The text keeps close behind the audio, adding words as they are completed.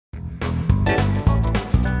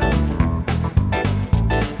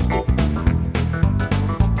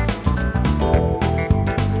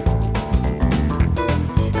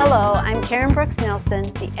Karen Brooks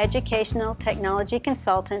Nelson, the Educational Technology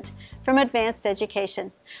Consultant from Advanced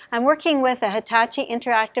Education. I'm working with a Hitachi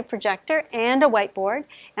interactive projector and a whiteboard,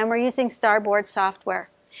 and we're using Starboard software.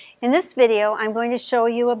 In this video, I'm going to show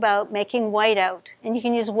you about making whiteout. And you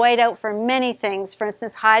can use whiteout for many things, for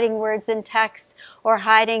instance, hiding words in text or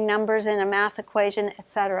hiding numbers in a math equation,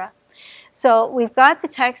 etc. So we've got the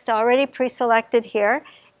text already pre-selected here,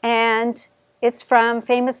 and it's from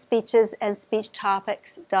Famous Speeches and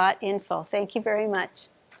SpeechTopics.info. Thank you very much.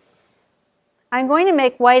 I'm going to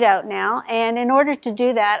make whiteout now, and in order to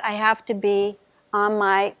do that, I have to be on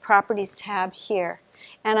my Properties tab here.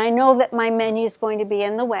 And I know that my menu is going to be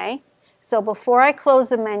in the way. So before I close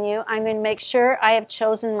the menu, I'm going to make sure I have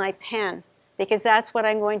chosen my pen, because that's what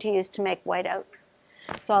I'm going to use to make whiteout.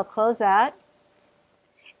 So I'll close that.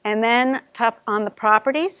 And then tap on the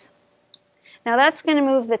Properties. Now that's going to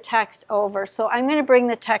move the text over. So I'm going to bring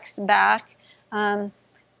the text back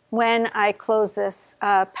when I close this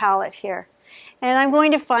palette here. And I'm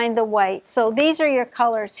going to find the white. So these are your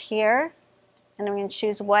colors here. And I'm going to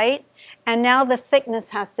choose white. And now the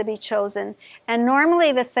thickness has to be chosen. And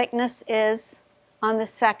normally the thickness is on the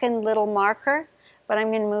second little marker, but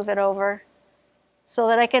I'm going to move it over so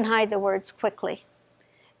that I can hide the words quickly.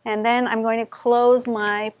 And then I'm going to close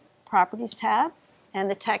my Properties tab, and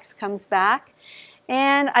the text comes back.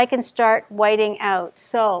 And I can start whiting out.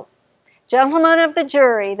 So, gentlemen of the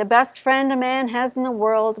jury, the best friend a man has in the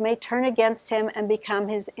world may turn against him and become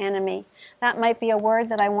his enemy. That might be a word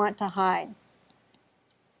that I want to hide.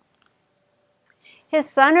 His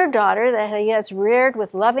son or daughter that he has reared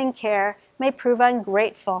with loving care may prove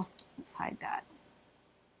ungrateful. Let's hide that.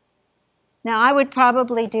 Now, I would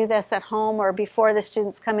probably do this at home or before the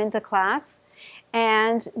students come into class.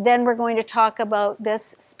 And then we're going to talk about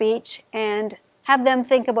this speech and have them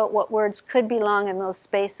think about what words could belong in those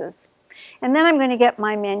spaces. And then I'm going to get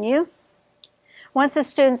my menu. Once the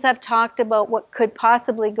students have talked about what could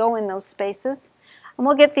possibly go in those spaces, and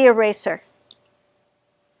we'll get the eraser.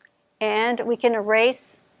 And we can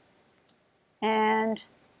erase and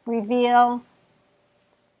reveal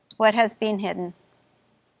what has been hidden.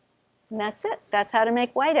 And that's it. That's how to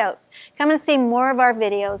make whiteout. Come and see more of our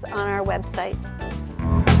videos on our website.